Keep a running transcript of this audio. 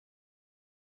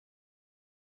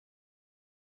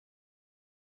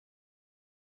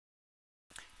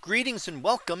Greetings and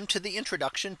welcome to the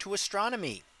introduction to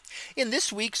astronomy. In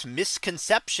this week's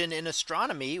misconception in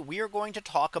astronomy, we are going to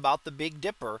talk about the Big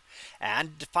Dipper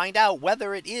and to find out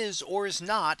whether it is or is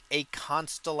not a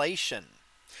constellation.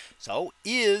 So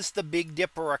is the Big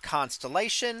Dipper a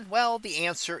constellation? Well, the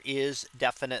answer is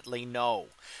definitely no.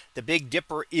 The Big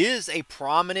Dipper is a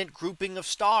prominent grouping of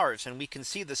stars, and we can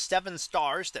see the 7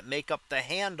 stars that make up the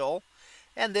handle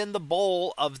and then the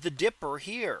bowl of the dipper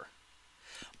here.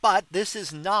 But this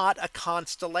is not a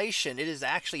constellation. It is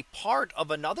actually part of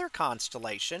another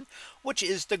constellation, which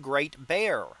is the Great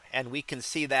Bear. And we can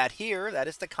see that here. That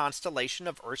is the constellation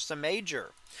of Ursa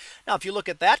Major. Now, if you look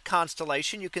at that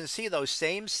constellation, you can see those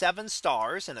same 7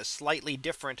 stars in a slightly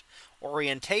different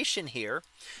orientation here.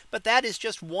 But that is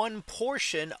just one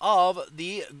portion of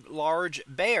the large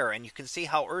bear. And you can see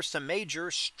how Ursa Major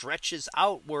stretches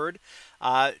outward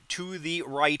to the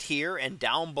right here and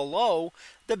down below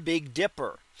the Big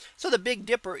Dipper. So the Big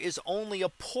Dipper is only a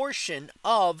portion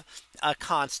of a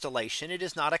constellation. It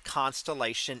is not a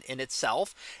constellation in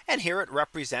itself. And here it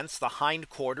represents the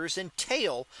hindquarters and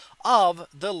tail of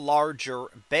the larger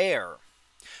bear.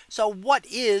 So what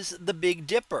is the Big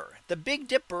Dipper? The Big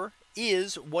Dipper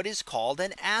is what is called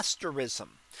an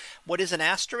asterism. What is an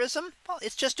asterism? Well,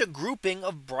 it's just a grouping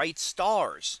of bright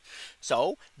stars.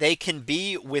 So they can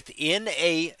be within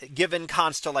a given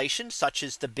constellation, such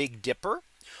as the Big Dipper,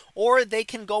 or they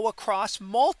can go across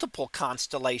multiple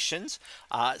constellations,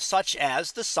 such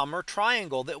as the Summer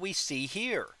Triangle that we see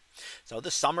here. So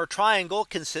the Summer Triangle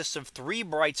consists of 3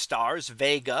 bright stars,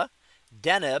 Vega,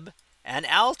 Deneb, and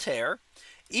Altair.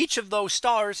 Each of those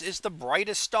stars is the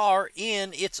brightest star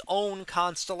in its own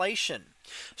constellation.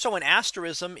 So an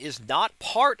asterism is not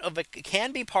part of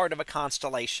can be part of a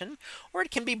constellation, or it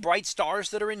can be bright stars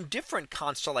that are in different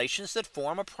constellations that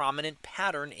form a prominent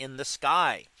pattern in the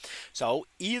sky. So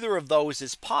either of those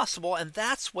is possible, and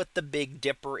that's what the Big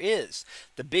Dipper is.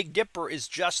 The Big Dipper is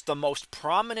just the most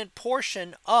prominent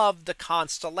portion of the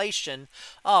constellation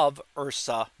of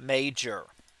Ursa Major.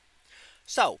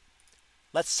 So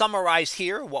let's summarize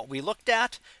here what we looked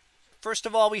at. First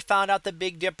of all, we found out the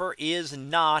Big Dipper is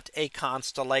not a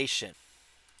constellation.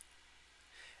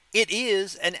 It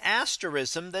is an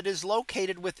asterism that is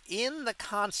located within the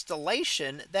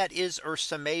constellation that is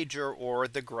Ursa Major, or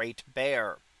the Great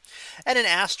Bear. And an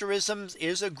asterism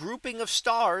is a grouping of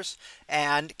stars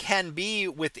and can be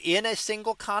within a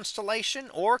single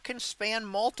constellation or can span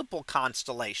multiple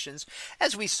constellations,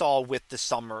 as we saw with the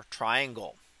Summer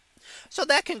Triangle. So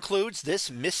that concludes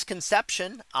this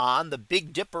misconception on the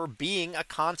Big Dipper being a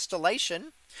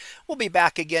constellation. We'll be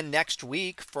back again next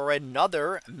week for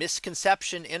another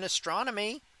misconception in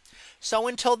astronomy. So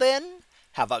until then,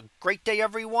 have a great day,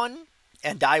 everyone,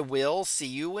 and I will see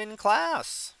you in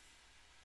class.